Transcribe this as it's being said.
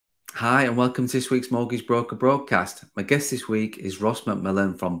Hi, and welcome to this week's Mortgage Broker Broadcast. My guest this week is Ross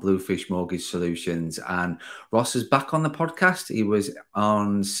McMillan from Bluefish Mortgage Solutions. And Ross is back on the podcast. He was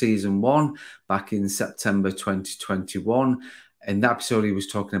on season 1 back in September 2021. In that episode, he was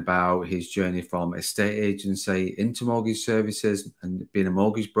talking about his journey from estate agency into mortgage services and being a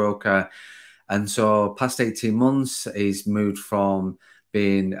mortgage broker. And so, past 18 months, he's moved from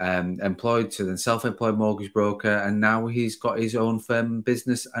being employed to the self-employed mortgage broker, and now he's got his own firm,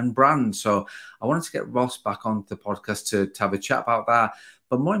 business and brand. So I wanted to get Ross back on the podcast to have a chat about that.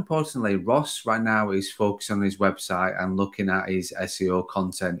 But more importantly, Ross right now is focused on his website and looking at his SEO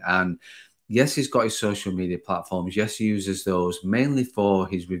content. And yes, he's got his social media platforms. Yes, he uses those mainly for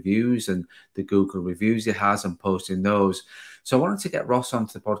his reviews and the Google reviews he has and posting those. So I wanted to get Ross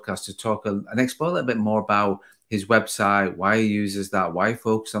onto the podcast to talk and explore a little bit more about his website, why he uses that, why he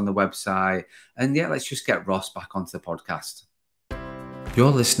focuses on the website. And yeah, let's just get Ross back onto the podcast.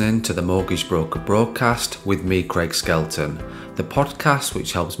 You're listening to the Mortgage Broker Broadcast with me, Craig Skelton, the podcast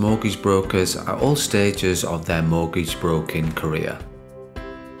which helps mortgage brokers at all stages of their mortgage broking career.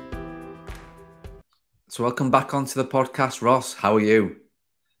 So welcome back onto the podcast, Ross. How are you?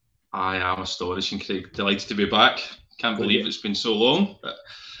 I am astonishing, Craig. Delighted to be back. Can't believe it's been so long. But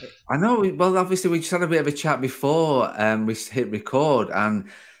I know. Well, obviously, we just had a bit of a chat before we hit record,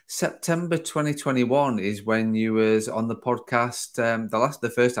 and September 2021 is when you was on the podcast the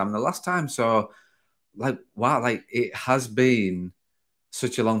first time and the last time. So, like, wow, like it has been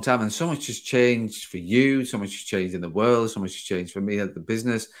such a long time, and so much has changed for you, so much has changed in the world, so much has changed for me at the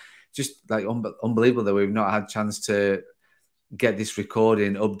business. Just like unbelievable that we've not had a chance to get this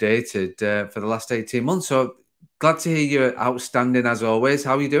recording updated for the last 18 months. So glad to hear you're outstanding as always.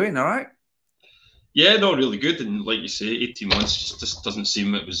 How are you doing? All right? yeah, no, really good. And like you say, 18 months just doesn't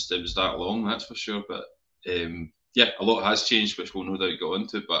seem it was that long, that's for sure. But yeah, a lot has changed, which we'll no doubt go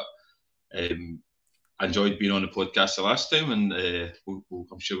into. But I enjoyed being on the podcast the last time, and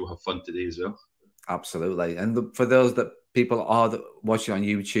I'm sure we'll have fun today as well. Absolutely. And for those that people are watching on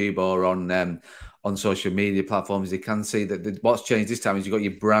YouTube or on social media platforms, you can see that what's changed this time is you've got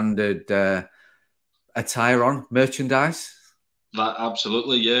your branded attire on, merchandise. That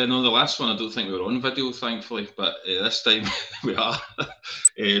absolutely, yeah. No, the last one I don't think we were on video, thankfully, but this time we are.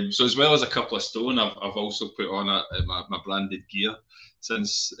 So as well as a couple of stone, I've also put on my branded gear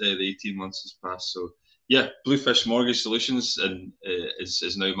since the 18 months has passed. So yeah, Bluefish Mortgage Solutions and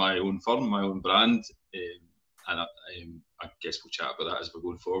is now my own firm, my own brand, and I guess we'll chat about that as we're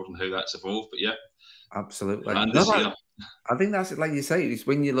going forward and how that's evolved. But yeah, Absolutely. I think that's like you say. It's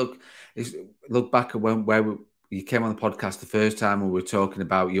when you look back at where you came on the podcast the first time, and we were talking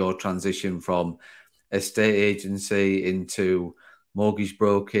about your transition from estate agency into mortgage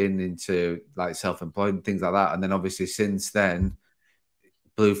broking, into like self-employed and things like that. And then obviously since then,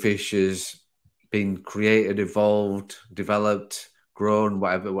 Bluefish has been created, evolved, developed, grown,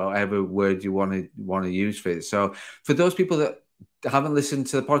 whatever word you want to use for it. So for those people that haven't listened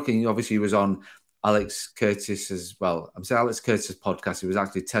to the podcast, obviously he was on Alex Curtis as well. I'm saying Alex Curtis' podcast. It was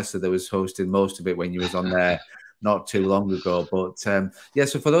actually Tesla that was hosting most of it when you was on there not too long ago. But yeah,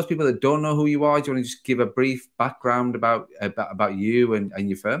 so for those people that don't know who you are, do you want to just give a brief background about you and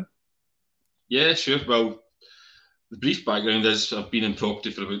your firm? Yeah, sure. Well, the brief background is I've been in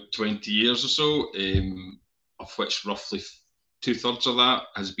property for about 20 years or so, of which roughly 2/3 of that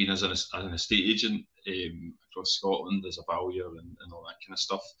has been as an estate agent across Scotland as a valuer and all that kind of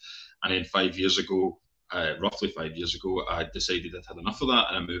stuff. And then 5 years ago, roughly 5 years ago, I decided I'd had enough of that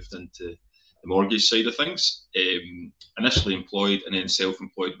and I moved into the mortgage side of things. Initially employed and then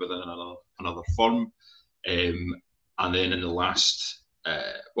self-employed within another firm. And then in the last,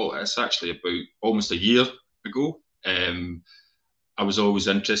 well, it's actually about almost a year ago, I was always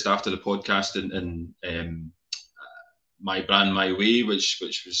interested after the podcast in my brand, my way, which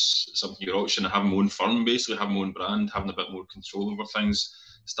was something you're auction, having my own firm, basically having my own brand, having a bit more control over things.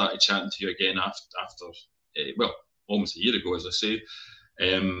 Started chatting to you again after well, almost a year ago, as I say.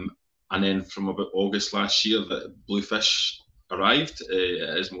 And then from about August last year, that Bluefish arrived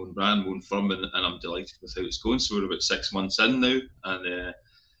as my own brand, my own firm, and I'm delighted with how it's going. So we're about 6 months in now, and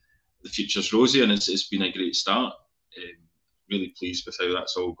the future's rosy, and it's been a great start. Really pleased with how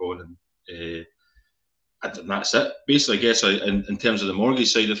that's all gone, and that's it. Basically, I guess in terms of the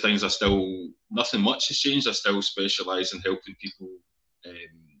mortgage side of things, nothing much has changed. I still specialise in helping people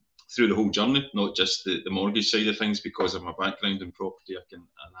through the whole journey, not just the mortgage side of things. Because of my background in property, I can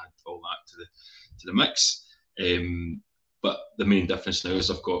add all that to the mix. But the main difference now is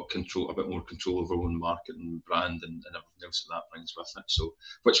I've got a bit more control over our own market and brand and everything else that brings with it. So,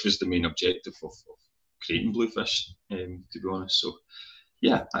 which was the main objective of creating Bluefish, to be honest. So,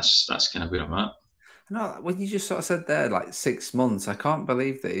 yeah, that's kind of where I'm at. No, when you just sort of said there, like 6 months, I can't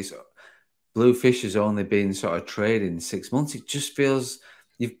believe that it's Bluefish has only been sort of trading 6 months. It just feels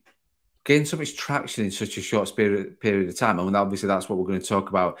you've gained so much traction in such a short period of time. I mean, obviously that's what we're going to talk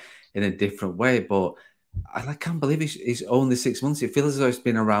about in a different way, but I can't believe it's only 6 months. It feels as though it's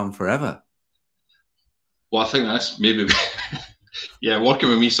been around forever. Well, I think that's maybe, yeah, working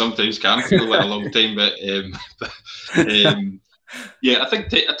with me sometimes can feel like a long time, but yeah, I think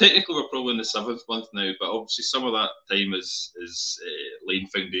technically we're probably in the 7th month now, but obviously some of that time is laying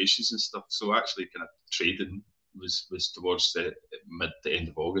foundations and stuff. So actually, kind of trading was towards the mid to end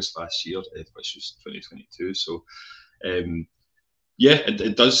of August last year, which was 2022. So yeah,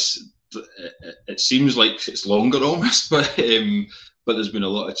 it does. It seems like it's longer almost, but there's been a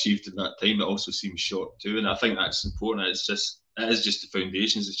lot achieved in that time. It also seems short too, and I think that's important. It is just the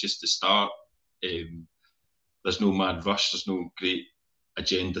foundations. It's just the start. There's no mad rush. There's no great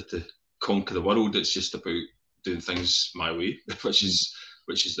agenda to conquer the world. It's just about doing things my way, which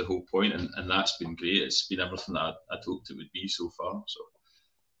is the whole point, and that's been great. It's been everything that I'd hoped it would be so far. So.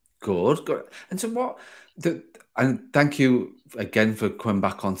 Good. And so and thank you again for coming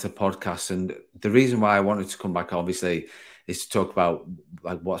back onto the podcast. And the reason why I wanted to come back, obviously, is to talk about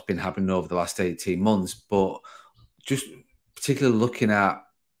like what's been happening over the last 18 months, but just particularly looking at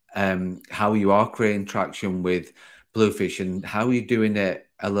how you are creating traction with Bluefish and how you're doing it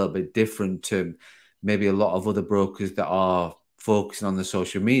a little bit different to maybe a lot of other brokers that are focusing on the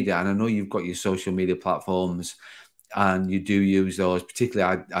social media. And I know you've got your social media platforms and you do use those.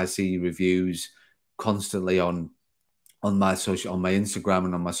 Particularly, I see reviews constantly on my Instagram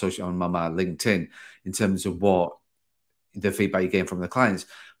and on my LinkedIn in terms of what the feedback you get from the clients.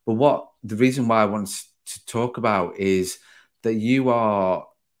 But the reason why I want to talk about is that you are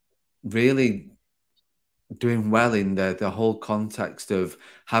really doing well in the whole context of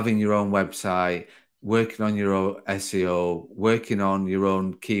having your own website, working on your own SEO, working on your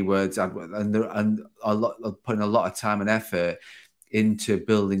own keywords, and putting a lot of time and effort into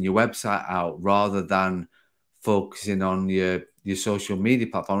building your website out rather than focusing on your social media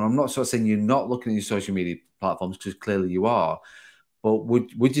platform. I'm not sort of saying you're not looking at your social media platforms, because clearly you are, but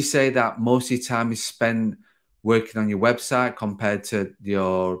would you say that most of your time is spent working on your website compared to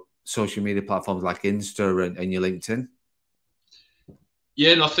your social media platforms like Insta and your LinkedIn?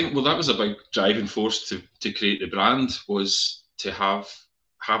 Yeah, and I think that was a big driving force to create the brand, was to have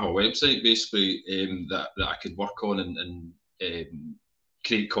a website basically that I could work on and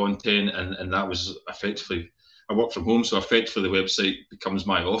create content, and that was effectively, I work from home, so effectively the website becomes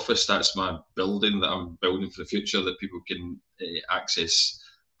my office. That's my building that I'm building for the future, that people can access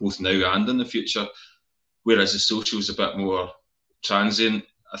both now and in the future. Whereas the social is a bit more transient,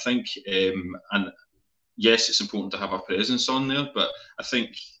 I think, and yes, it's important to have a presence on there, but I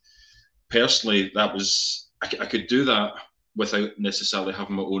think personally that was, I could do that without necessarily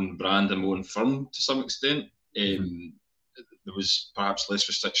having my own brand and my own firm to some extent. There was perhaps less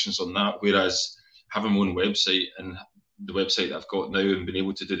restrictions on that, whereas having my own website, and the website that I've got now, and being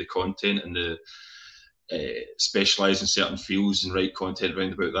able to do the content and the specialise in certain fields and write content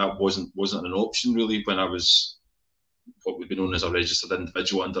around about that wasn't an option really when I was what would be known as a registered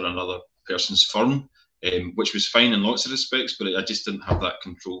individual under another person's firm. Which was fine in lots of respects, but I just didn't have that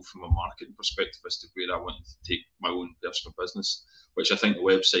control from a marketing perspective as to where I wanted to take my own personal business, which I think the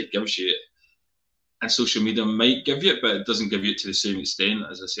website gives you, and social media might give you it, but it doesn't give you it to the same extent.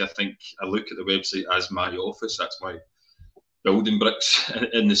 As I say, I think I look at the website as my office. That's my building bricks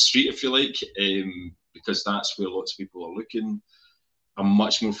in the street, if you like, because that's where lots of people are looking. I'm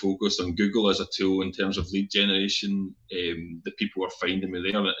much more focused on Google as a tool in terms of lead generation. The people are finding me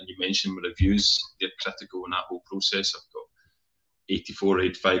there, and you mentioned my reviews; they're critical in that whole process. I've got 84,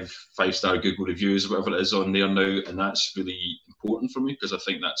 85 five-star Google reviews, whatever it is, on there now, and that's really important for me, because I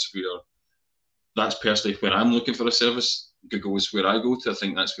think that's personally when I'm looking for a service. Google is where I go to. I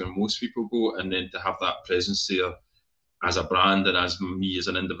think that's where most people go, and then to have that presence there as a brand and as me as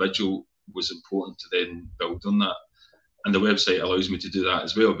an individual was important to then build on that. And the website allows me to do that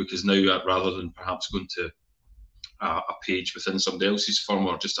as well, because now, rather than perhaps going to a page within somebody else's firm,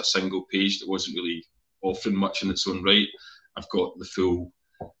 or just a single page that wasn't really offering much in its own right, I've got the full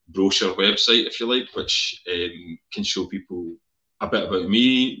brochure website, if you like, which can show people a bit about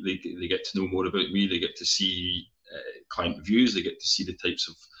me. They get to know more about me. They get to see client reviews. They get to see the types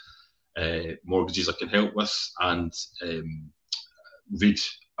of mortgages I can help with, and read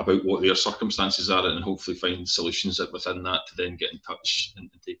about what their circumstances are, and hopefully find solutions within that to then get in touch and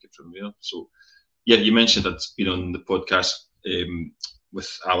take it from there. So, yeah, you mentioned I'd been on the podcast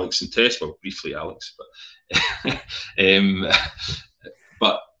with Alex and Tess, well, briefly Alex, but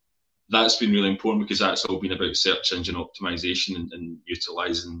But that's been really important because that's all been about search engine optimization and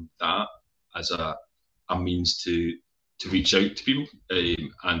utilising that as a means to reach out to people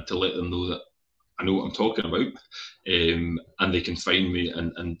and to let them know that I know what I'm talking about, and they can find me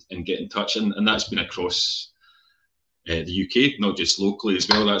and get in touch. And that's been across the UK, not just locally as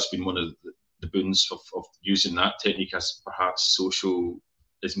well. That's been one of the boons of using that technique, as perhaps social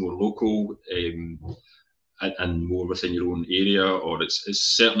is more local and more within your own area, or it's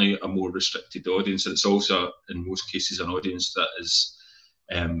certainly a more restricted audience. And it's also, in most cases, an audience that is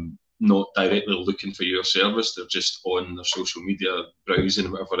not directly looking for your service. They're just on their social media, browsing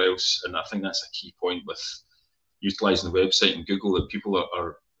and whatever else. And I think that's a key point with utilising the website and Google, that people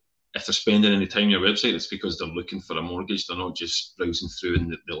are if they're spending any time on your website, it's because they're looking for a mortgage. They're not just browsing through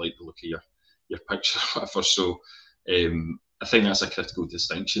and they like the look of your picture or whatever. So I think that's a critical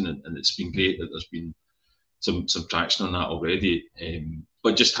distinction, and it's been great that there's been some traction on that already.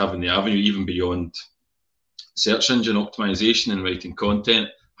 But just having the avenue, even beyond search engine optimization and writing content,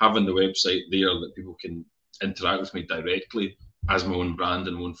 having the website there that people can interact with me directly as my own brand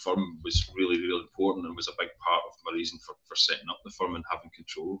and my own firm was really, really important, and was a big part of my reason for setting up the firm and having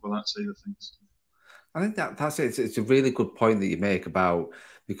control over that side of things. I think that's it. It's a really good point that you make about,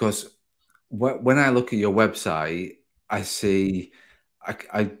 because when I look at your website, I see,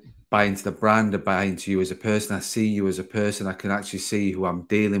 I buy into the brand, I buy into you as a person, I see you as a person, I can actually see who I'm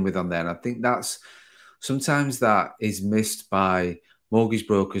dealing with on there. And I think that's sometimes that is missed by mortgage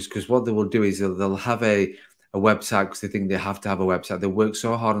brokers, because what they will do is they'll have a website because they think they have to have a website. They work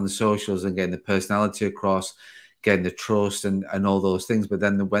so hard on the socials and getting the personality across, getting the trust and all those things. But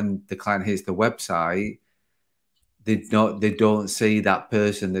then when the client hits the website, they don't see that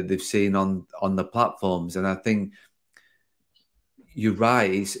person that they've seen on the platforms. And I think you're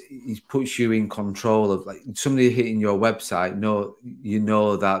right. He puts you in control of, like, somebody hitting your website. No, you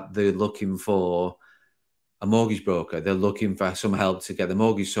know that they're looking for a mortgage broker. They're looking for some help to get the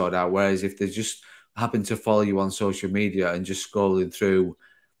mortgage sorted out. Whereas if they just happen to follow you on social media and just scrolling through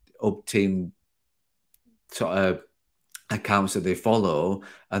up team sort of accounts that they follow,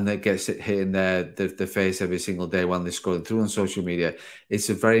 and that gets it hitting their face every single day when they're scrolling through on social media, it's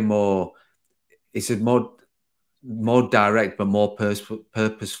a more direct but more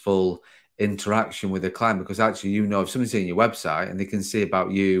purposeful interaction with the client, because actually, you know, if somebody's seeing your website and they can see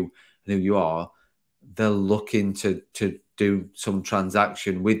about you and who you are, they're looking to do some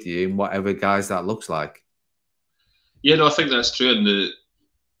transaction with you in whatever guise that looks like. Yeah, no, I think that's true. And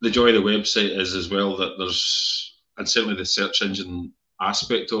the joy of the website is as well that there's, and certainly the search engine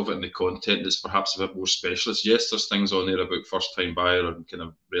aspect of it and the content is perhaps a bit more specialist. Yes, there's things on there about first time buyer and kind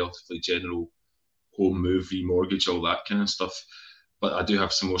of relatively general home move, remortgage, all that kind of stuff. But I do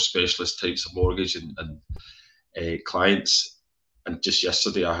have some more specialist types of mortgage and clients. And just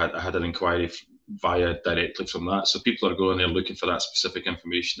yesterday, I had an inquiry via directly from that. So people are going there looking for that specific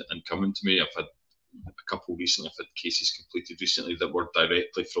information and coming to me. I've had a couple recently. I've had cases completed recently that were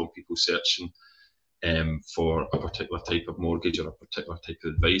directly from people searching for a particular type of mortgage or a particular type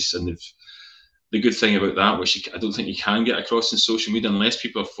of advice. And the good thing about that, which I don't think you can get across in social media, unless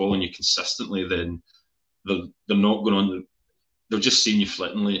people are following you consistently, then they're not going on. They're just seeing you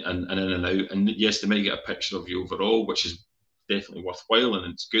flittingly and in and out. And yes, they might get a picture of you overall, which is definitely worthwhile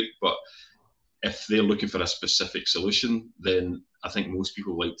and it's good. But if they're looking for a specific solution, then I think most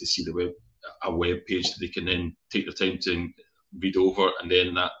people like to see a web page that they can then take the time to read over, and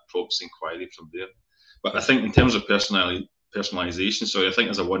then that prompts inquiry from there. But I think in terms of personalization, so I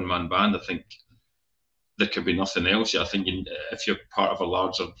think as a one-man band, I think there could be nothing else. I think if you're part of a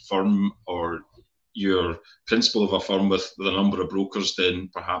larger firm or you're principal of a firm with a number of brokers,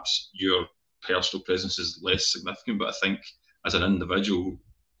 then perhaps your personal presence is less significant. But I think as an individual,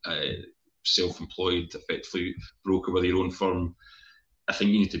 self-employed, effectively broker with your own firm, I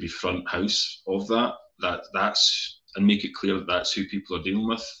think you need to be front house of that's and make it clear that that's who people are dealing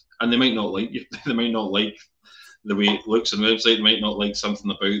with. And they might not like you. They might not like the way it looks on the website. They might not like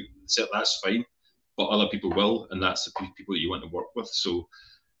something about it. That's fine. But other people will, and that's the people that you want to work with. So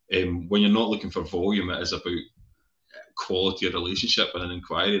when you're not looking for volume, it is about quality of relationship and an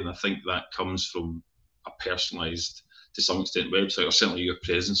inquiry. And I think that comes from a personalised, to some extent, website, or certainly your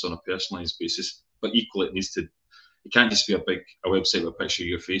presence on a personalised basis. But equally, it can't just be a website with a picture of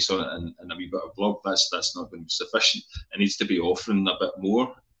your face on it and a wee bit of blog. That's not going to be sufficient. It needs to be offering a bit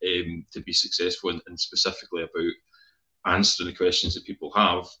more to be successful, and specifically about answering the questions that people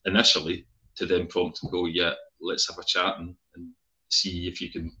have initially, to then prompt and go, yeah, let's have a chat and see if you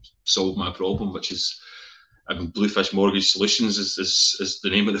can solve my problem, which is, Bluefish Mortgage Solutions is the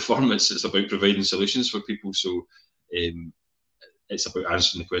name of the firm. It's about providing solutions for people. So it's about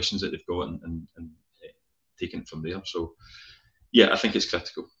answering the questions that they've got and taking it from there. So yeah, I think it's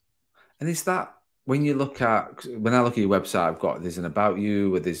critical. And is that when I look at your website, there's an about you,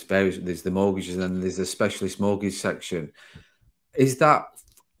 where there's the mortgages, and then there's a specialist mortgage section. Is that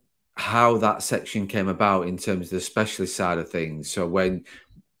how that section came about in terms of the specialist side of things? So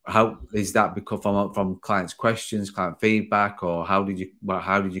how is that because from clients' questions, client feedback, or how did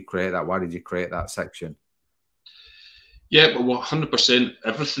you create that? Why did you create that section? Yeah, but 100%,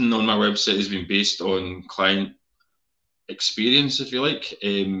 everything on my website has been based on client experience, if you like,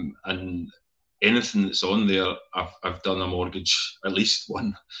 and anything that's on there, I've done a mortgage, at least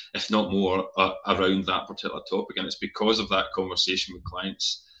one, if not more, around that particular topic, and it's because of that conversation with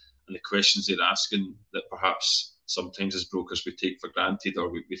clients and the questions they're asking that perhaps sometimes as brokers we take for granted, or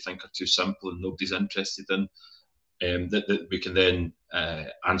we think are too simple and nobody's interested in, that we can then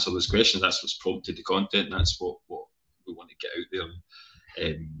answer those questions. That's what's prompted the content, and that's what we want to get out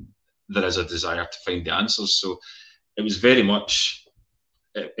there. There is a desire to find the answers. So it was very much,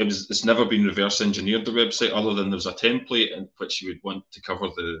 it's never been reverse engineered, the website, other than there's a template in which you would want to cover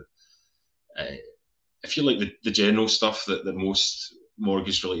the, if you like, the general stuff that most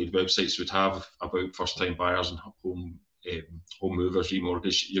mortgage related websites would have about first time buyers and home movers,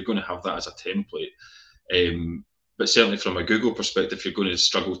 remortgage. You're going to have that as a template. But certainly from a Google perspective, you're going to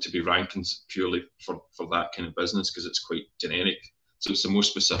struggle to be ranking purely for that kind of business because it's quite generic. So it's the more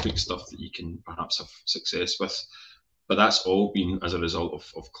specific stuff that you can perhaps have success with. But that's all been as a result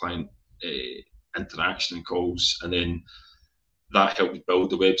of client interaction and calls. And then that helped build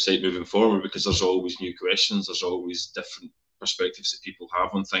the website moving forward, because there's always new questions. There's always different perspectives that people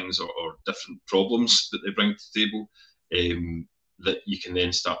have on things, or different problems that they bring to the table, that you can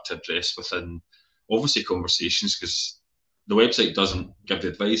then start to address within, obviously, conversations, because the website doesn't give the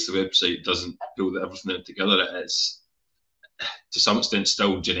advice. The website doesn't pull everything together. It's to some extent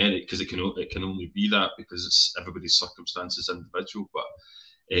still generic, because it can only be that because it's everybody's circumstances individual. But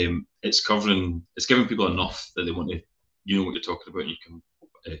it's giving people enough that they want to, you know what you're talking about, and you can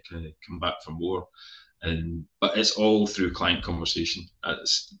kind of come back for more. But it's all through client conversation.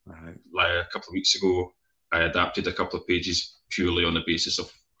 It's right. Like a couple of weeks ago, I adapted a couple of pages purely on the basis of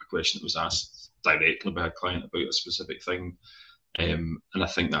a question that was asked directly by a client about a specific thing, and I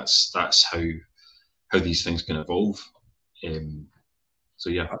think that's how these things can evolve. So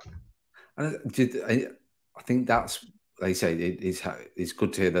yeah, I think that's, like you say, it's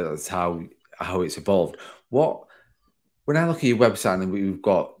good to hear that that's how it's evolved. When I look at your website, and we've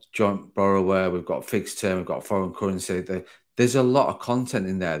got joint borrower, we've got fixed term, we've got foreign currency, there's a lot of content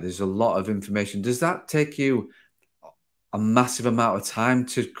in there. There's a lot of information. Does that take you a massive amount of time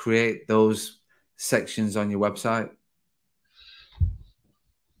to create those sections on your website?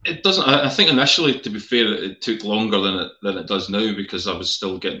 It doesn't. I think initially, to be fair, it took longer than it does now, because I was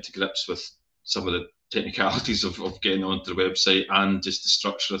still getting to grips with some of the technicalities of getting onto the website, and just the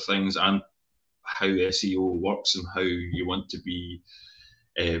structure of things, and how SEO works, and how you want to be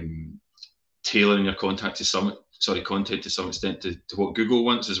tailoring your content to some extent to what Google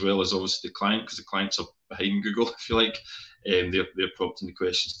wants, as well as obviously the client, because the clients are behind Google, if you like. They're prompting the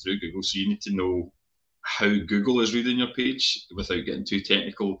questions through Google, so you need to know how Google is reading your page without getting too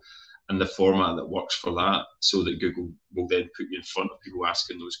technical, and the format that works for that, so that Google will then put you in front of people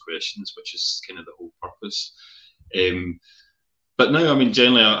asking those questions, which is kind of the whole purpose. But now, I mean,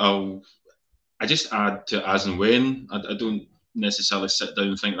 generally, I just add to as and when. I don't necessarily sit down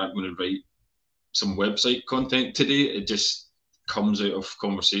and think I'm going to write some website content today. It just comes out of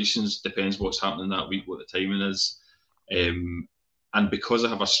conversations, depends what's happening that week, what the timing is. And because I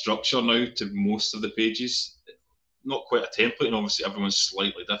have a structure now to most of the pages, not quite a template, and obviously everyone's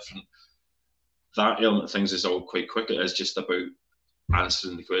slightly different, that element of things is all quite quick. It is just about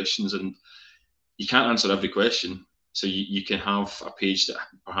answering the questions, and you can't answer every question. So you can have a page that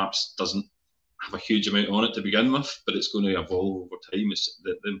perhaps doesn't have a huge amount on it to begin with, but it's going to evolve over time.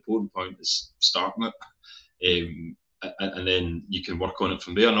 The important point is starting it, and then you can work on it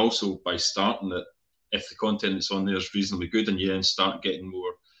from there. And also, by starting it, if the content that's on there is reasonably good, and you then start getting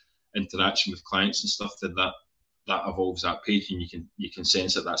more interaction with clients and stuff, then that evolves that page, and you can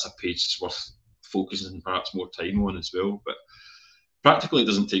sense that that's a page that's worth focusing perhaps more time on as well. But practically, it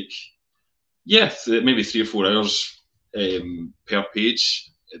doesn't take, maybe 3 or 4 hours per page.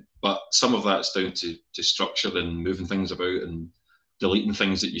 But some of that's down to structure and moving things about and deleting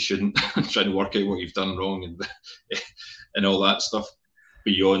things that you shouldn't, trying to work out what you've done wrong, and and all that stuff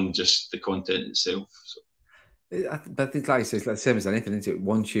beyond just the content itself. So. But I think, like I say, it's the same as anything, isn't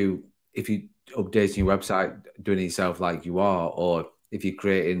it? If you update your website, doing it yourself like you are, or if you're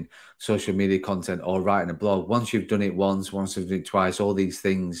creating social media content or writing a blog. Once you've done it once, once you've done it twice, all these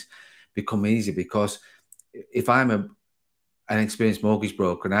things become easy. Because if I'm an experienced mortgage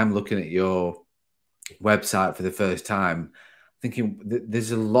broker and I'm looking at your website for the first time, thinking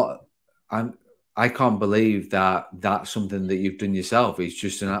there's a lot. I can't believe that that's something that you've done yourself. It's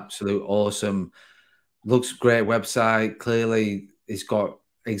just an absolute awesome, looks great website. Clearly, it's got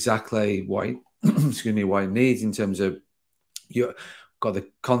exactly what it, excuse me, what it needs in terms of you got the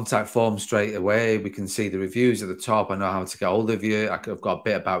contact form straight away. We can see the reviews at the top. I know how to get hold of you. I've got a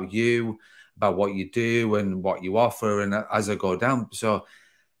bit about you, about what you do and what you offer, and as I go down. So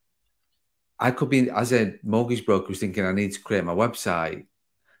I could be, as a mortgage broker who's thinking I need to create my website,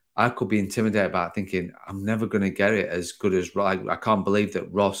 I could be intimidated about thinking I'm never going to get it as good as, like, I can't believe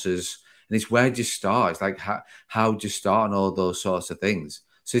that Ross is, and it's where do you start? It's like, how do you start and all those sorts of things.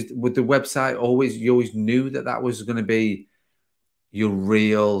 So with the website, you always knew that that was going to be your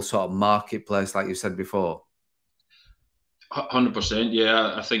real sort of marketplace, like you said before? 100%.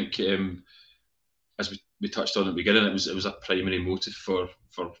 Yeah, I think as we touched on at the beginning, it was a primary motive for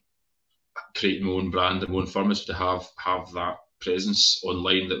creating my own brand and my own firm, is to have that presence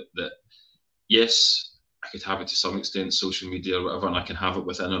online that yes, I could have it to some extent, social media or whatever, and I can have it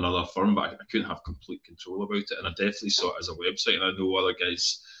within another firm, but I couldn't have complete control about it. And I definitely saw it as a website, and I know other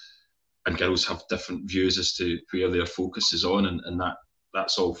guys and girls have different views as to where their focus is on, and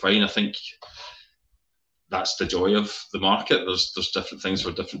that's all fine. I think that's the joy of the market. There's different things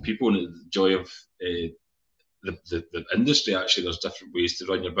for different people, and the joy of the industry. Actually, there's different ways to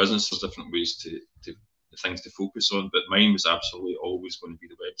run your business. There's different ways to things to focus on. But mine was absolutely always going to be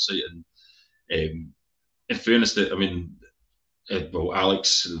the website. And in fairness, I mean, well,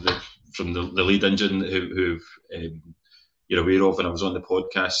 Alex from the Lead Engine, who you're aware of, and I was on the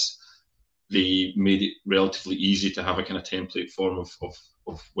podcast, they made it relatively easy to have a kind of template form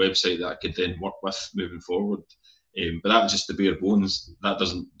of website that I could then work with moving forward. But that was just the bare bones. That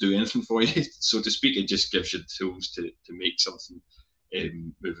doesn't do anything for you, so to speak. It just gives you the tools to make something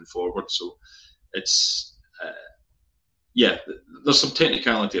moving forward. So it's yeah, there's some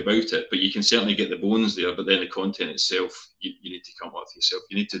technicality about it, but you can certainly get the bones there. But then the content itself, you need to come up with yourself.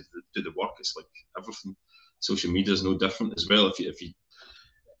 You need to do the work. It's like everything. Social media is no different as well. If you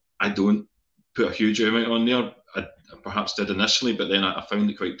I don't put a huge amount on there. I perhaps did initially, but then I found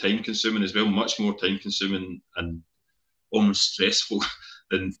it quite time consuming as well, much more time consuming and almost stressful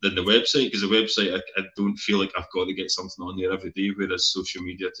than the website, because the website, I don't feel like I've got to get something on there every day, whereas social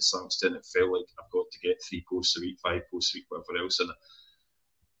media, to some extent, it felt like I've got to get 3 posts a week, 5 posts a week, whatever else. And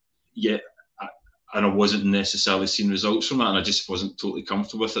yet, I wasn't necessarily seeing results from that, and I just wasn't totally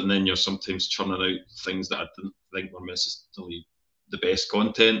comfortable with it. And then you're sometimes churning out things that I didn't think were necessarily the best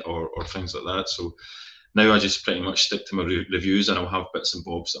content or things like that. So now I just pretty much stick to my reviews, and I'll have bits and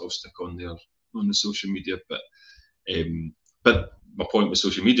bobs that I'll stick on there on the social media. But my point with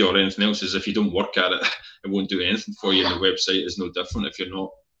social media or anything else is if you don't work at it, it won't do anything for you. And the website is no different. If you're not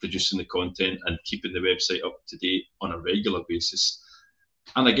producing the content and keeping the website up to date on a regular basis,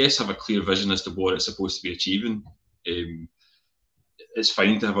 and I guess have a clear vision as to what it's supposed to be achieving, it's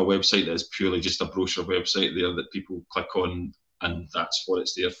fine to have a website that is purely just a brochure website there that people click on, and that's what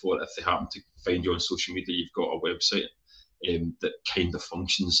it's there for. If they happen to find you on social media, you've got a website that kind of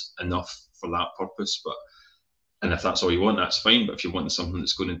functions enough for that purpose. And if that's all you want, that's fine. But if you want something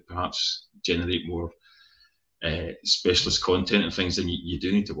that's going to perhaps generate more specialist content and things, then you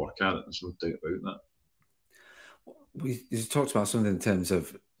do need to work at it. There's no doubt about that. You talked about something in terms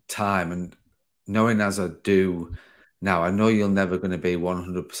of time, and knowing as I do now, I know you're never going to be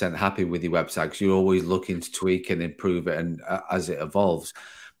 100% happy with your website because you're always looking to tweak and improve it, and as it evolves.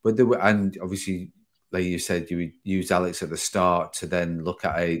 But and obviously, like you said, you use Alex at the start to then look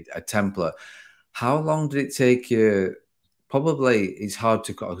at a template. How long did it take you? Probably it's hard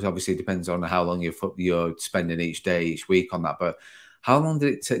to, because obviously it depends on how long you're spending each day, each week on that. But how long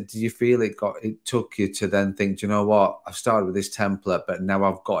did it take? Did you feel it took you to then think, you know what, I've started with this template, but now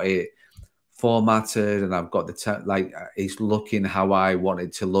I've got it formatted and I've got it's looking how I want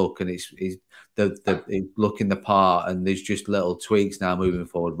it to look, and it's looking the part, and there's just little tweaks now moving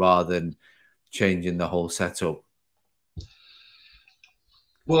forward rather than changing the whole setup?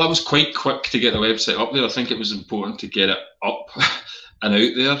 Well, I was quite quick to get the website up there. I think it was important to get it up and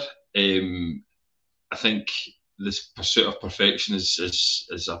out there. I think this pursuit of perfection is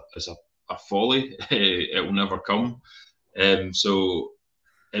a folly. It will never come. So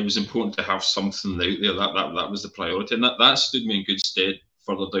it was important to have something out there. That was the priority, and that stood me in good stead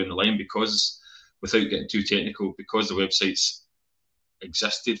further down the line, because without getting too technical, because the website's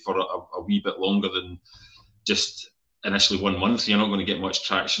existed for a wee bit longer than just initially 1 month, you're not going to get much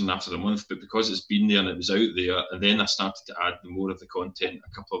traction after the month, but because it's been there and it was out there, and then I started to add more of the content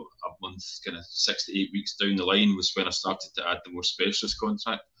a couple of months, kind of 6 to 8 weeks down the line, was when I started to add the more specialist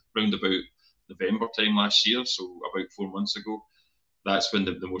content, round about November time last year, so about 4 months ago. That's when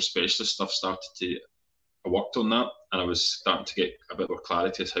the more specialist stuff started to, I worked on that, and I was starting to get a bit more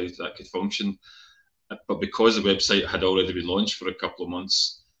clarity as how that could function. But because the website had already been launched for a couple of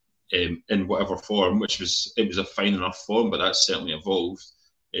months, in whatever form, which was, it was a fine enough form, but that's certainly evolved.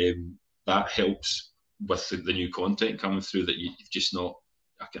 That helps with the new content coming through, that you've just not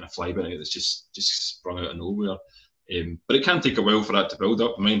a kind of fly by night that's just sprung out of nowhere. But it can take a while for that to build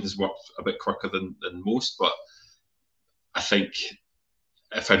up. Mine has worked a bit quicker than most, but I think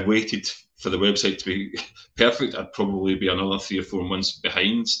if I'd waited for the website to be perfect, I'd probably be another 3 or 4 months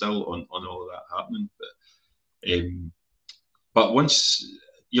behind still on all of that happening. But once,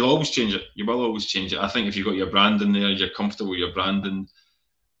 you'll always change it. You will always change it. I think if you've got your brand in there, you're comfortable with your branding,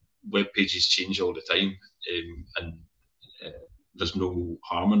 web pages change all the time, and there's no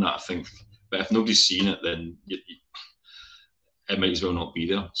harm in that, I think. But if nobody's seen it, then it might as well not be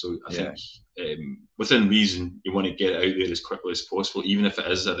there. So I think within reason, you want to get it out there as quickly as possible, even if it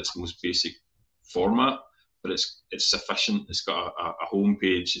is at its most basic format. But it's sufficient. It's got a home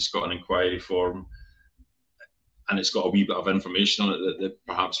page. It's got an inquiry form, and it's got a wee bit of information on it that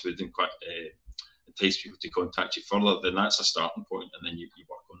perhaps would entice people to contact you further. Then that's a starting point, and then you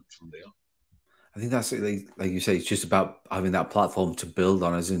work on it from there. I think that's, like you say, it's just about having that platform to build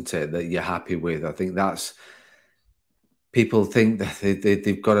on, isn't it, that you're happy with. I think that's, people think that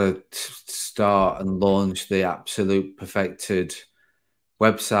they've got to start and launch the absolute perfected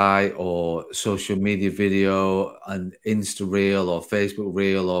website or social media video and Insta reel or Facebook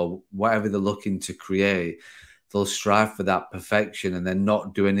reel or whatever they're looking to create. They'll strive for that perfection and then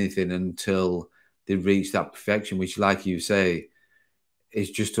not do anything until they reach that perfection, which, like you say,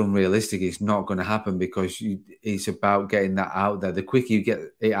 is just unrealistic. It's not going to happen, because it's about getting that out there. The quicker you get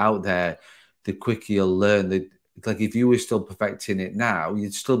it out there, the quicker you'll learn. Like, if you were still perfecting it now,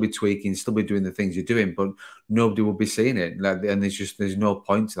 you'd still be tweaking, still be doing the things you're doing, but nobody will be seeing it. And there's no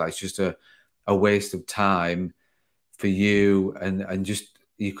point to that. It's just a waste of time for you, and just,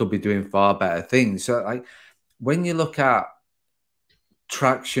 you could be doing far better things. So, like, when you look at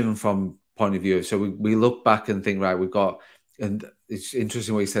traction from point of view, so we look back and think, right, we've got, and it's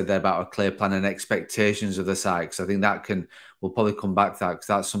interesting what you said there about a clear plan and expectations of the site, because I think that we'll probably come back to that, because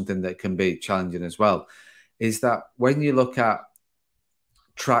that's something that can be challenging as well. Is that when you look at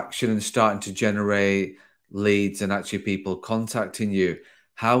traction and starting to generate leads and actually people contacting you,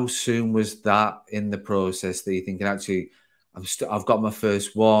 how soon was that in the process that you're thinking, actually, I've got my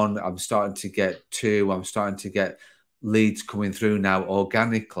first one, I'm starting to get two, I'm starting to get leads coming through now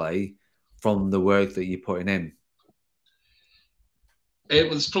organically from the work that you're putting in? Well,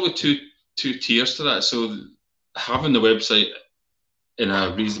 there's probably two tiers to that. So having the website in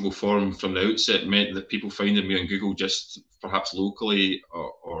a reasonable form from the outset meant that people finding me on Google just perhaps locally,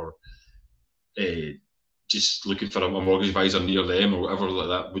 or just looking for a mortgage advisor near them or whatever like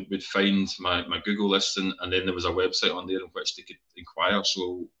that, would find my Google listing, and then there was a website on there in which they could inquire.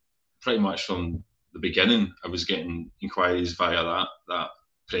 So pretty much from the beginning, I was getting inquiries via that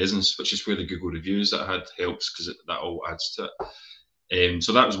presence, which is where the Google reviews that I had helps, because that all adds to it.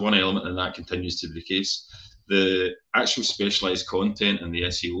 So that was one element, and that continues to be the case. The actual specialised content and the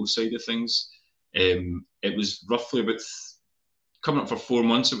SEO side of things, it was roughly about coming up for 4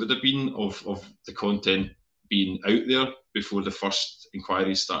 months, it would have been, of the content being out there before the first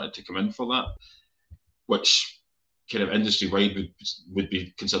inquiries started to come in for that, which kind of industry-wide would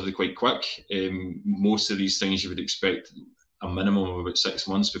be considered quite quick. Most of these things you would expect a minimum of about 6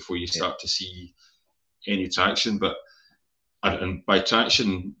 months before you start to see any traction. And by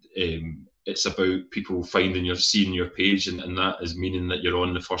traction, it's about people seeing your page, and that is meaning that you're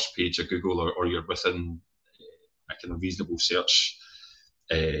on the first page of Google, or you're within a kind of reasonable search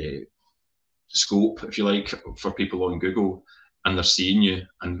scope, if you like, for people on Google, and they're seeing you,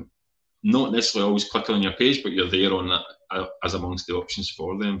 and not necessarily always clicking on your page, but you're there on that as amongst the options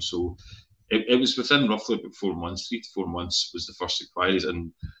for them. So it was within roughly about 4 months, 3 to 4 months was the first inquiries,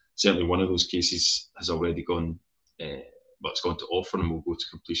 and certainly one of those cases has already gone. It's gone to offer, and will go to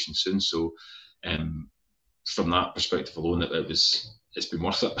completion soon. So from that perspective alone, it's been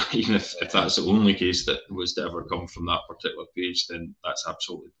worth it. Even if that's the only case that was to ever come from that particular page, then that's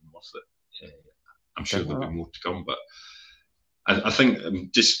absolutely been worth it. I'm sure there'll be more to come, but I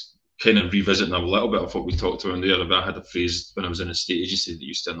think just kind of revisiting a little bit of what we talked about there. I had a phrase when I was in a estate agency that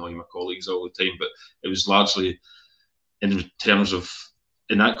used to annoy my colleagues all the time, but it was largely in terms of,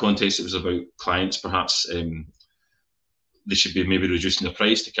 in that context, it was about clients perhaps they should be maybe reducing the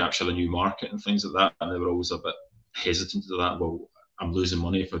price to capture a new market and things like that. And they were always a bit hesitant to that. Well, I'm losing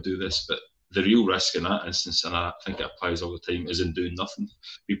money if I do this. But the real risk in that instance, and I think it applies all the time, is in doing nothing.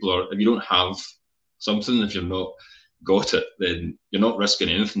 People are, if you don't have something, if you're not got it, then you're not risking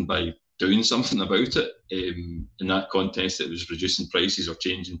anything by doing something about it. In that context, it was reducing prices or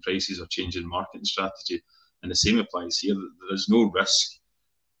changing marketing strategy. And the same applies here. There's no risk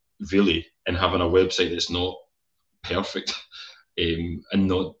really in having a website that's not perfect, and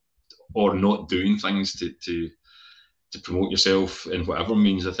not doing things to promote yourself in whatever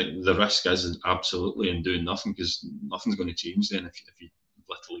means. I think the risk is absolutely in doing nothing, because nothing's going to change then if you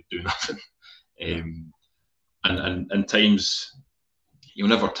literally do nothing. And times, you'll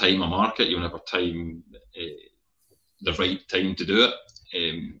never time a market, you'll never time the right time to do it.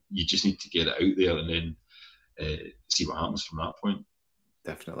 You just need to get it out there and then see what happens from that point.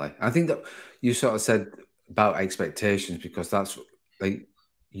 Definitely. I think that you sort of said about expectations, because that's like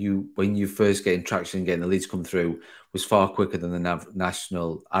when you first getting traction and getting the leads come through was far quicker than the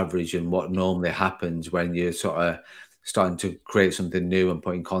national average, and what normally happens when you're sort of starting to create something new and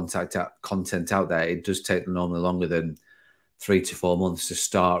putting content out there. It does take normally longer than 3 to 4 months to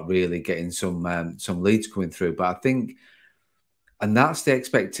start really getting some leads coming through. But I think, and that's the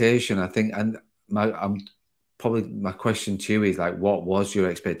expectation, I think. And my question to you is, like, what was your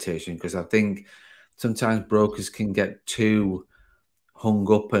expectation? Because I think sometimes brokers can get too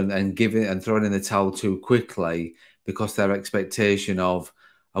hung up and giving and throwing in the towel too quickly, because their expectation of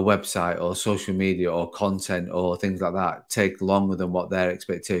a website or social media or content or things like that take longer than what their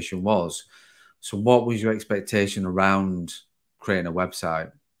expectation was. So what was your expectation around creating a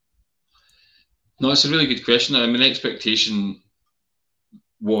website? No, it's a really good question. I mean, expectation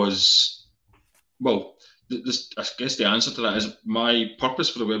was, well, I guess the answer to that is my purpose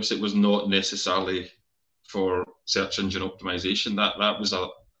for the website was not necessarily for search engine optimization. That was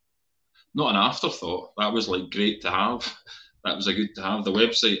not an afterthought. That was like great to have. That was a good to have. The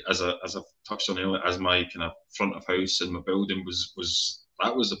website, as I've touched on earlier, as my kind of front of house in my building was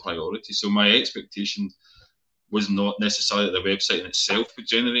the priority. So my expectation was not necessarily that the website in itself would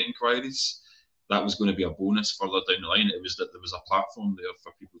generate inquiries. That was going to be a bonus further down the line. It was that there was a platform there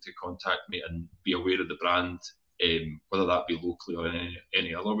for people to contact me and be aware of the brand, whether that be locally or in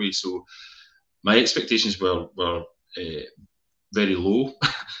any other way. So my expectations were very low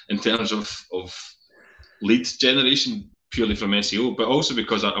in terms of lead generation, purely from SEO, but also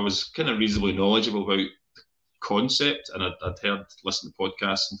because I was kind of reasonably knowledgeable about the concept, and I'd listened to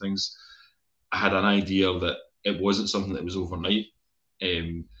podcasts and things. I had an idea that it wasn't something that was overnight.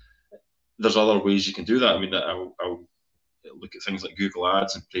 There's other ways you can do that. I mean, I'll look at things like Google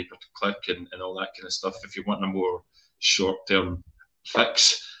Ads and pay-per-click and all that kind of stuff. If you want a more short-term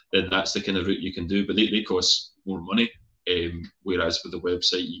fix, then that's the kind of route you can do. But they cost more money. Whereas with the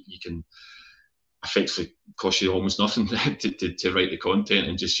website, you can effectively cost you almost nothing to write the content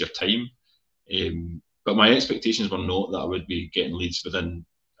and just your time. But my expectations were not that I would be getting leads within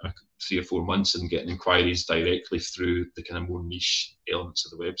 3 or 4 months and getting inquiries directly through the kind of more niche elements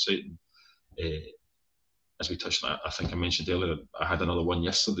of the website. And, as we touched on, I think I mentioned earlier, I had another one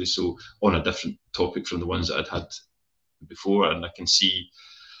yesterday, so on a different topic from the ones that I'd had before. And I can see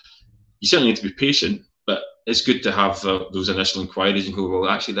you certainly need to be patient, but it's good to have those initial inquiries and go, well,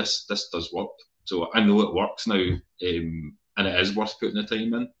 actually, this does work. So I know it works now, and it is worth putting the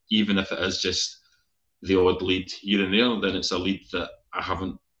time in, even if it is just the odd lead here and there. Then it's a lead that I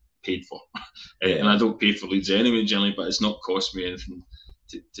haven't paid for, and I don't pay for leads anyway generally, but it's not cost me anything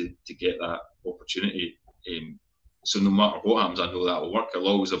to get that opportunity. So no matter what happens, I know that will work. It'll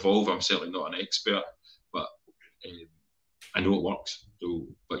always evolve. I'm certainly not an expert, but I know it works. So,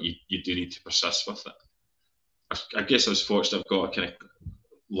 but you do need to persist with it. I guess I was fortunate. I've got a kind of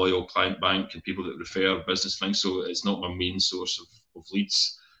loyal client bank and people that refer business things. So it's not my main source of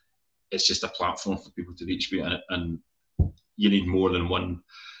leads. It's just a platform for people to reach me, and you need more than one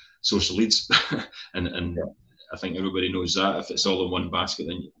source of leads. and yeah. I think everybody knows that. If it's all in one basket,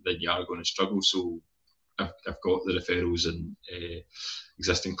 then you are going to struggle. So I've got the referrals and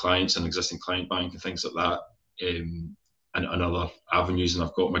existing clients and existing client bank and things like that, and other avenues. And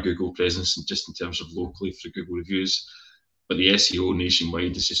I've got my Google presence, and just in terms of locally through Google reviews. But the SEO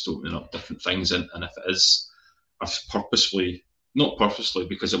nationwide is just opening up different things. And if it is, I've not purposely,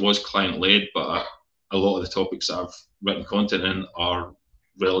 because it was client-led, but a lot of the topics that I've written content in are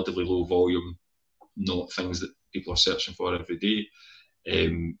relatively low volume, not things that people are searching for every day.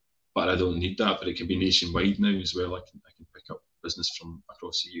 But I don't need that. But it can be nationwide now as well. I can pick up business from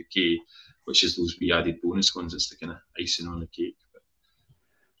across the UK, which is those wee added bonus ones. It's the kind of icing on the cake.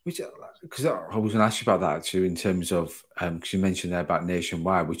 Because I was going to ask you about that actually, in terms of because you mentioned there about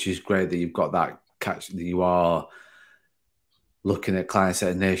nationwide, which is great that you've got that catch that you are looking at clients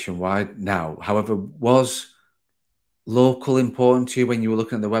that are nationwide now. However, was local important to you when you were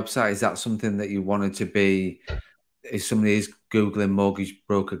looking at the website? Is that something that you wanted to be? If somebody is Googling mortgage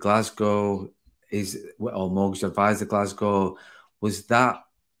broker Glasgow, or mortgage advisor Glasgow, was that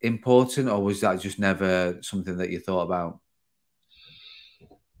important, or was that just never something that you thought about?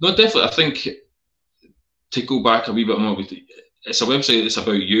 No, definitely. I think to go back a wee bit more, it's a website that's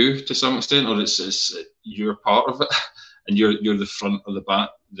about you to some extent, or it's you're part of it, and you're the front of the back,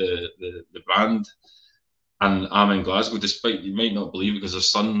 the brand. And I'm in Glasgow, despite you might not believe it because there's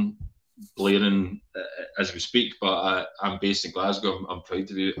sun blaring as we speak, but I'm based in Glasgow. I'm proud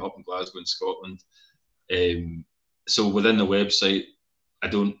to be up in Glasgow in Scotland. So within the website, I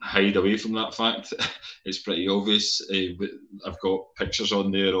don't hide away from that fact. It's pretty obvious. I've got pictures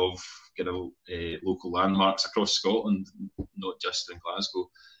on there of local landmarks across Scotland, not just in Glasgow,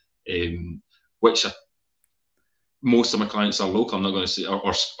 which most of my clients are local. I'm not going to say,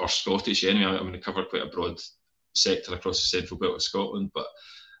 or Scottish anyway. I'm going to cover quite a broad sector across the central belt of Scotland. But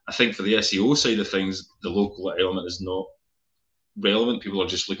I think for the SEO side of things, the local element is not relevant. People are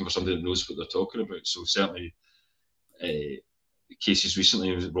just looking for somebody that knows what they're talking about. So certainly, cases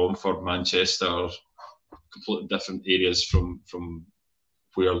recently was Romford, Manchester, completely different areas from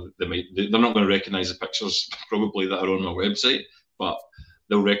where they're not going to recognise the pictures probably that are on my website, but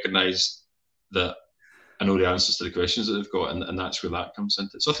they'll recognise that I know the answers to the questions that they've got, and that's where that comes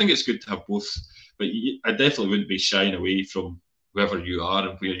into. So I think it's good to have both, but I definitely wouldn't be shying away from whoever you are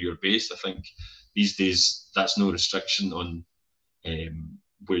and where you're based. I think these days that's no restriction on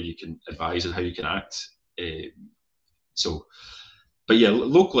where you can advise and how you can act. But yeah,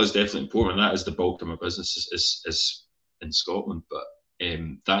 local is definitely important. And that is the bulk of my business is in Scotland. But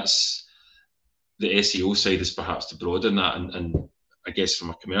that's the SEO side is perhaps to broaden that, and I guess from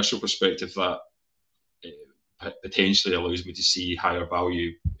a commercial perspective, that potentially allows me to see higher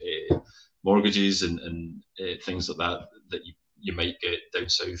value mortgages and things like that you might get down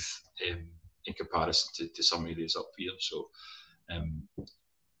south in comparison to some areas up here. So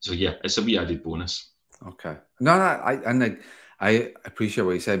yeah, it's a wee added bonus. Okay. No, I appreciate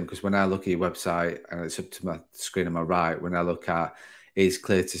what you're saying, because when I look at your website and it's up to my screen on my right, when I look at it's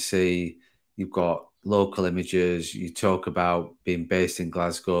clear to see you've got local images. You talk about being based in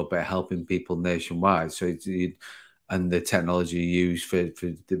Glasgow, but helping people nationwide. So and the technology you use for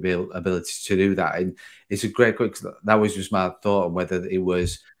the ability to do that. And it's a great quick. That was just my thought on whether it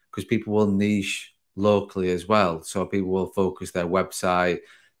was because people will niche locally as well. So people will focus their website,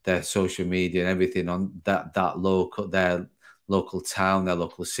 their social media and everything on their local town, their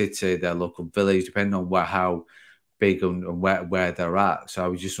local city, their local village, depending on how big and where they're at. So I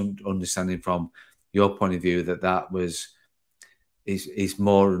was just understanding from your point of view that is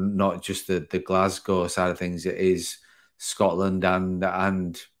more not just the Glasgow side of things. It is Scotland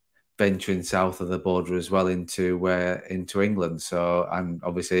and venturing south of the border as well into England. So, and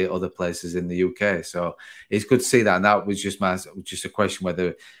obviously other places in the UK. So it's good to see that. And that was just a question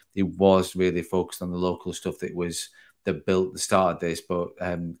whether it was really focused on the local stuff that built the start of this, but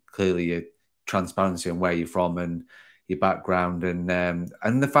clearly your transparency and where you're from and your background and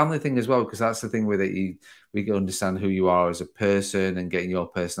the family thing as well, because that's the thing with it. We can understand who you are as a person and getting your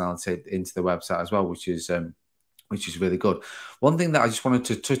personality into the website as well, which is really good. One thing that I just wanted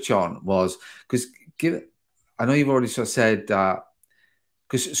to touch on was because I know you've already sort of said that,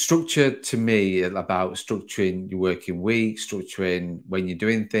 because structure to me about structuring your working week, structuring when you're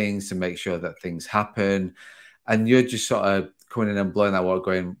doing things to make sure that things happen, and you're just sort of coming in and blowing that water,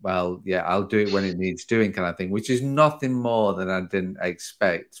 going, well, yeah, I'll do it when it needs doing, kind of thing, which is nothing more than I didn't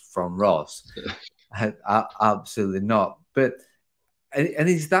expect from Ross. Absolutely not. But and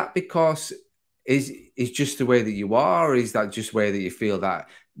is that because is just the way that you are, or is that just the way that you feel that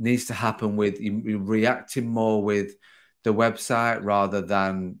needs to happen with you reacting more with the website rather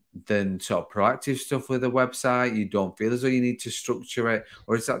than sort of proactive stuff with the website? You don't feel as though you need to structure it,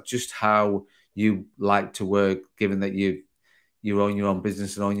 or is that just how you like to work, given that you own your own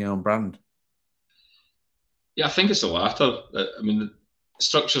business and own your own brand? Yeah, I think it's the latter. I mean, the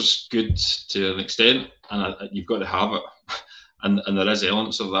structure's good to an extent, and you've got to have it. And there is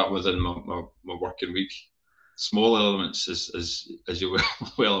elements of that within my working week. Small elements, as you're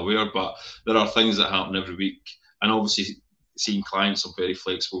well aware, but there are things that happen every week. And obviously, seeing clients, I'm very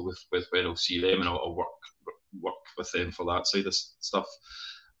flexible with when I'll see them, and I'll work with them for that side of stuff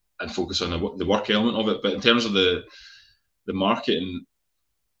and focus on the work element of it. But in terms of the marketing,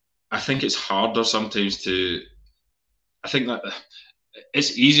 I think it's harder sometimes I think that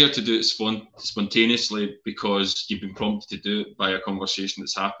it's easier to do it spontaneously because you've been prompted to do it by a conversation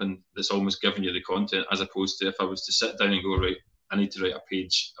that's happened that's almost given you the content, as opposed to if I was to sit down and go, right, I need to write a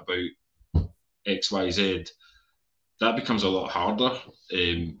page about XYZ, that becomes a lot harder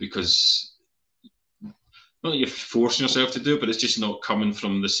because not that you're forcing yourself to do it, but it's just not coming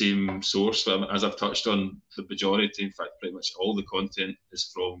from the same source. As I've touched on, the majority, in fact, pretty much all the content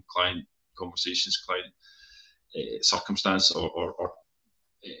is from client conversations, client circumstance, or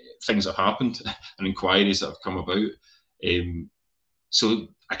things that have happened and inquiries that have come about. So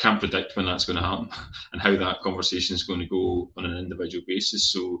I can't predict when that's going to happen and how that conversation is going to go on an individual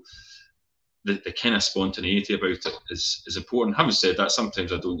basis. So the kind of spontaneity about it is important. Having said that,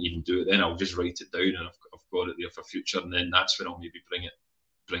 sometimes I don't even do it then. I'll just write it down and I've got it there for future, and then that's when I'll maybe bring it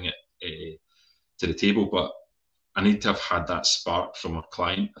to the table. But I need to have had that spark from a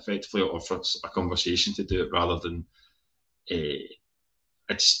client effectively, or for a conversation to do it, rather than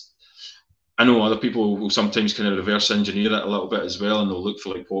I know other people will sometimes kind of reverse engineer it a little bit as well, and they'll look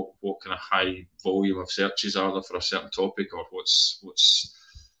for like what kind of high volume of searches are there for a certain topic, or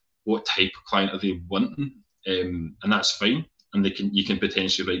what type of client are they wanting, and that's fine. And you can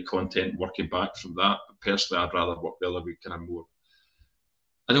potentially write content working back from that. But personally, I'd rather work the other way, kind of more.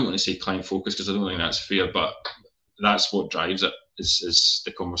 I don't want to say client focused because I don't think that's fair, but that's what drives it is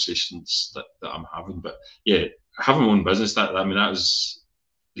the conversations that I'm having. But yeah, having my own business, that was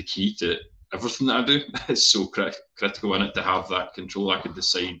the key to everything that I do. It's so critical in it to have that control. I could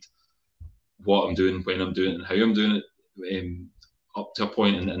decide what I'm doing, when I'm doing it, and how I'm doing it, up to a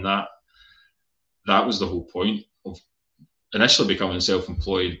point, and that was the whole point of initially becoming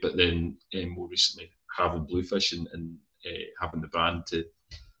self-employed, but then more recently having Bluefish and having the brand to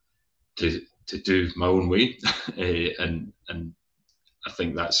do my own way, and I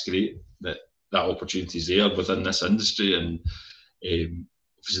think that's great that opportunity is there within this industry, and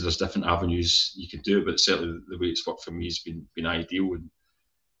obviously there's different avenues you can do it, but certainly the way it's worked for me has been ideal,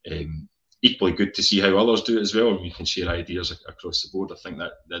 and equally good to see how others do it as well, and we can share ideas across the board. I think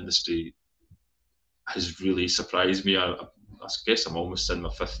that the industry has really surprised me. I guess I'm almost in my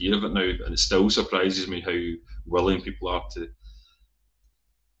 5th year of it now, and it still surprises me how willing people are to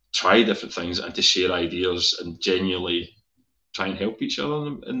try different things and to share ideas and genuinely try and help each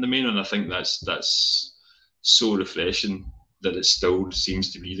other in the main. And I think that's so refreshing that it still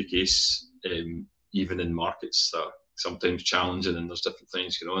seems to be the case, even in markets that are sometimes challenging and there's different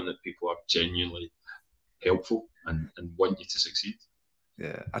things going on, that people are genuinely helpful and want you to succeed.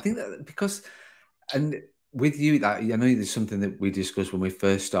 Yeah, I think that because, and with you, that I know there's something that we discussed when we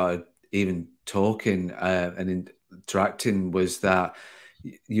first started even talking and interacting, was that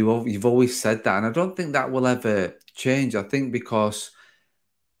you've always said that, and I don't think that will ever change. I think because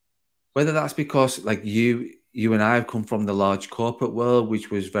whether that's because like you and I have come from the large corporate world, which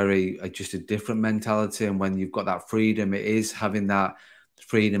was very just a different mentality, and when you've got that freedom, it is having that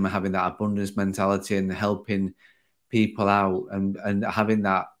freedom and having that abundance mentality and helping people out and having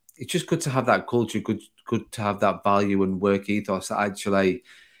that. It's just good to have that culture, good to have that value and work ethos that actually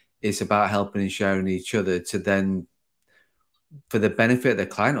is about helping and sharing each other to then for the benefit of the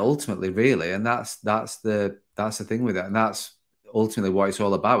client ultimately, really. And that's the thing with it, and that's ultimately what it's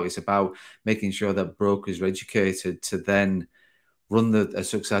all about. It's about making sure that brokers are educated to then run a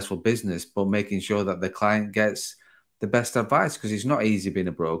successful business, but making sure that the client gets the best advice, because it's not easy being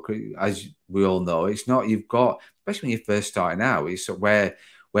a broker, as we all know. It's not. You've got, especially when you're first starting out, it's where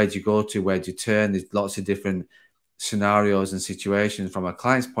do you go to, where do you turn? There's lots of different scenarios and situations from a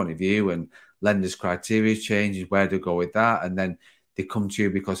client's point of view, and lenders' criteria changes, where to go with that, and then they come to you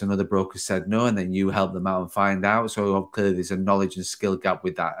because another broker said no, and then you help them out and find out. So clearly there's a knowledge and skill gap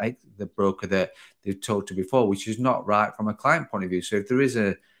with that, right? The broker that they've talked to before, which is not right from a client point of view. So if there is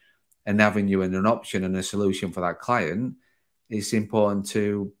an avenue and an option and a solution for that client, it's important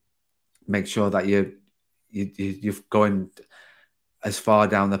to make sure that you're going as far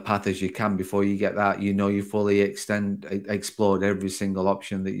down the path as you can before you get that, you fully explored every single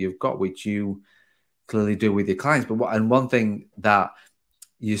option that you've got, which you clearly do with your clients. But one thing that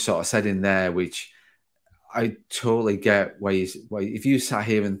you sort of said in there, which I totally get, where if you sat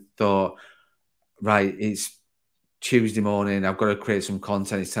here and thought, right, it's Tuesday morning, I've got to create some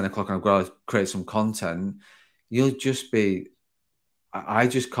content, it's 10 o'clock and I've got to create some content, you'll just be, I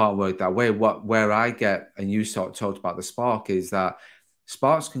just can't work that way. Where I get, and you sort of talked about the spark, is that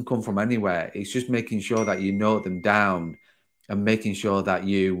sparks can come from anywhere. It's just making sure that you note them down and making sure that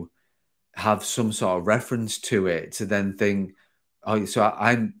you have some sort of reference to it to then think, oh, so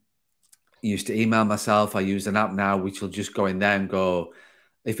I'm used to email myself. I use an app now which will just go in there and go,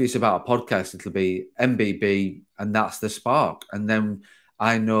 if it's about a podcast, it'll be MBB, and that's the spark. And then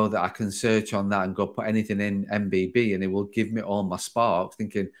I know that I can search on that and go put anything in MBB, and it will give me all my sparks.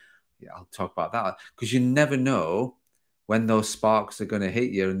 Thinking, yeah, I'll talk about that, because you never know when those sparks are going to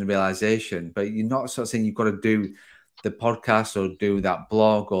hit you and the realization. But you're not sort of saying you've got to do the podcast or do that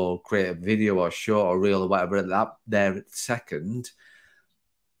blog or create a video or short or reel or whatever at that there second.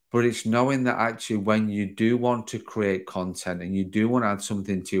 But it's knowing that actually when you do want to create content and you do want to add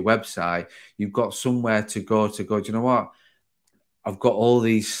something to your website, you've got somewhere to go, do you know what? I've got all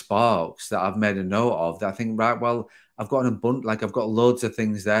these sparks that I've made a note of that I think, right, well, I've got an abundant, like I've got loads of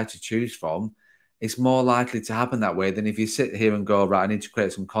things there to choose from. It's more likely to happen that way than if you sit here and go, right, I need to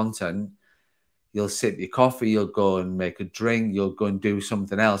create some content. You'll sip your coffee, you'll go and make a drink, you'll go and do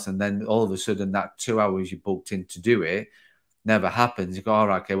something else. And then all of a sudden that 2 hours you booked in to do it never happens. You go, all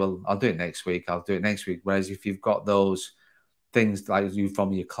right, okay, well, I'll do it next week. I'll do it next week. Whereas if you've got those things like you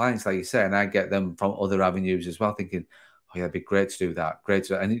from your clients, like you say, and I get them from other avenues as well, thinking, oh yeah, it'd be great to do that. Great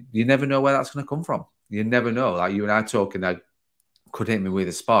to, and you never know where that's going to come from. You never know. Like you and I talking, that could hit me with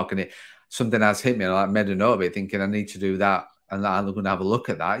a spark, and something has hit me, and I made a note of it, thinking I need to do that, and I'm going to have a look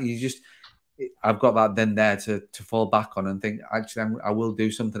at that. I've got that then there to fall back on and think, actually, I will do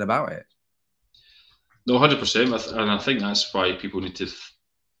something about it. No, 100%, and I think that's why people need to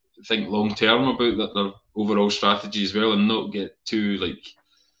think long term about their overall strategy as well, and not get too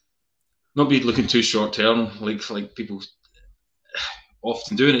not be looking too short term, like people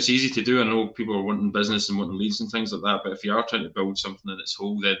often do. And it's easy to do. I know people are wanting business and wanting leads and things like that, but if you are trying to build something in its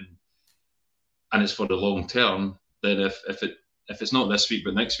whole, then and it's for the long term, then if it's not this week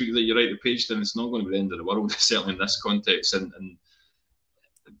but next week that you write the page, then it's not going to be the end of the world. Certainly in this context, and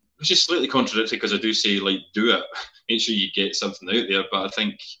which is slightly contradictory, because I do say, like, do it, make sure you get something out there. But I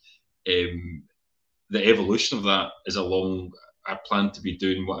think the evolution of that is I plan to be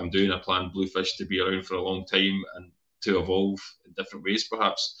doing what I'm doing. I plan Bluefish to be around for a long time and to evolve in different ways,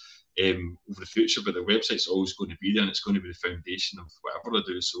 perhaps over the future. But the website's always going to be there, and it's going to be the foundation of whatever I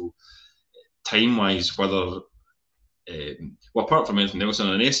do. So time-wise, whether well, apart from anything else, on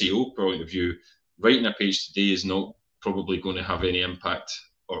an SEO point of view, writing a page today is not probably going to have any impact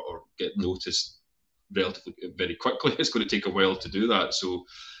or get noticed relatively very quickly. It's going to take a while to do that. So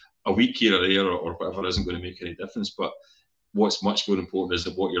a week here or there or whatever isn't going to make any difference. But what's much more important is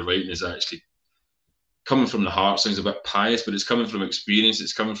that what you're writing is actually coming from the heart. Sounds a bit pious, but it's coming from experience.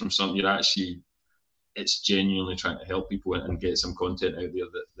 It's coming from something it's genuinely trying to help people and get some content out there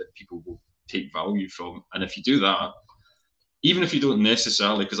that people will take value from. And if you do that, even if you don't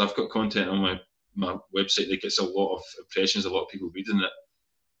necessarily, because I've got content on my website that gets a lot of impressions, a lot of people reading it,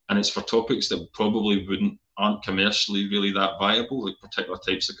 and it's for topics that probably aren't commercially really that viable, like particular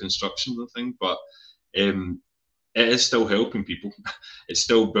types of construction and things, but it is still helping people. It's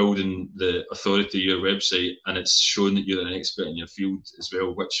still building the authority of your website, and it's showing that you're an expert in your field as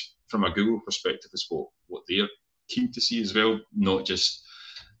well, which from a Google perspective is what they're keen to see as well, not just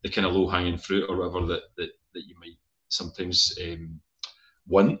the kind of low-hanging fruit or whatever that you might sometimes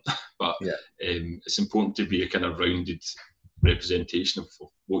want, but yeah. It's important to be a kind of rounded representation of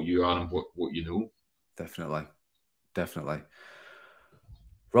what you are and what you know. Definitely.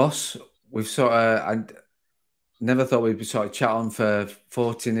 Ross, we've I never thought we'd be sort of chat on for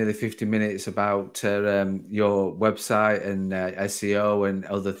 40, nearly 50 minutes about your website and SEO and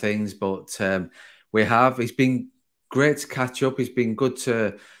other things, but we have. It's been great to catch up. It's been good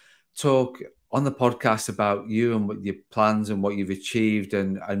to talk on the podcast about you and what your plans and what you've achieved,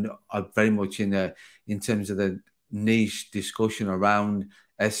 and very much in terms of the niche discussion around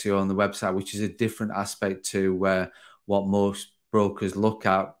SEO on the website, which is a different aspect to what most brokers look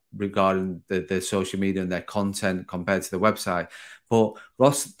at regarding the social media and their content compared to the website. But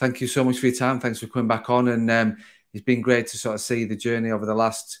Ross, thank you so much for your time. Thanks for coming back on, and it's been great to sort of see the journey over the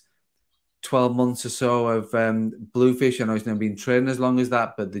last 12 months or so of Bluefish. I know he's never been training as long as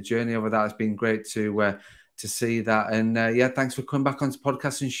that, but the journey over that has been great to see that. And yeah, thanks for coming back onto the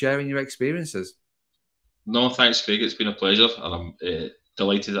podcast and sharing your experiences. No, thanks, Craig. It's been a pleasure, and I'm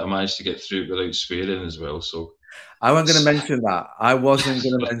delighted that I managed to get through it without swearing as well. So I wasn't going to mention that. I wasn't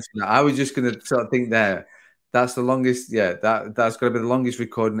going to mention that. I was just going to sort of think there. That's the longest. Yeah, that's going to be the longest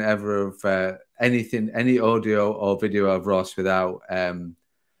recording ever of anything, any audio or video of Ross without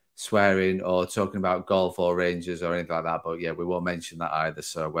swearing or talking about golf or Rangers or anything like that. But yeah, we won't mention that either.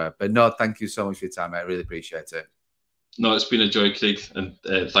 So, but no, thank you so much for your time, mate. I really appreciate it. No, it's been a joy, Craig, and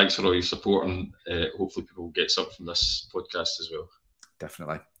thanks for all your support, and hopefully people will get something from this podcast as well.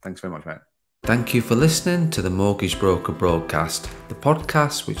 Definitely. Thanks very much, mate. Thank you for listening to the Mortgage Broker Broadcast, the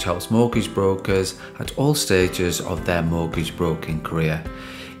podcast which helps mortgage brokers at all stages of their mortgage broking career.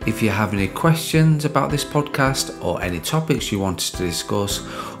 If you have any questions about this podcast or any topics you want us to discuss,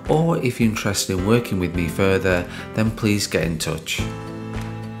 or if you're interested in working with me further, then please get in touch.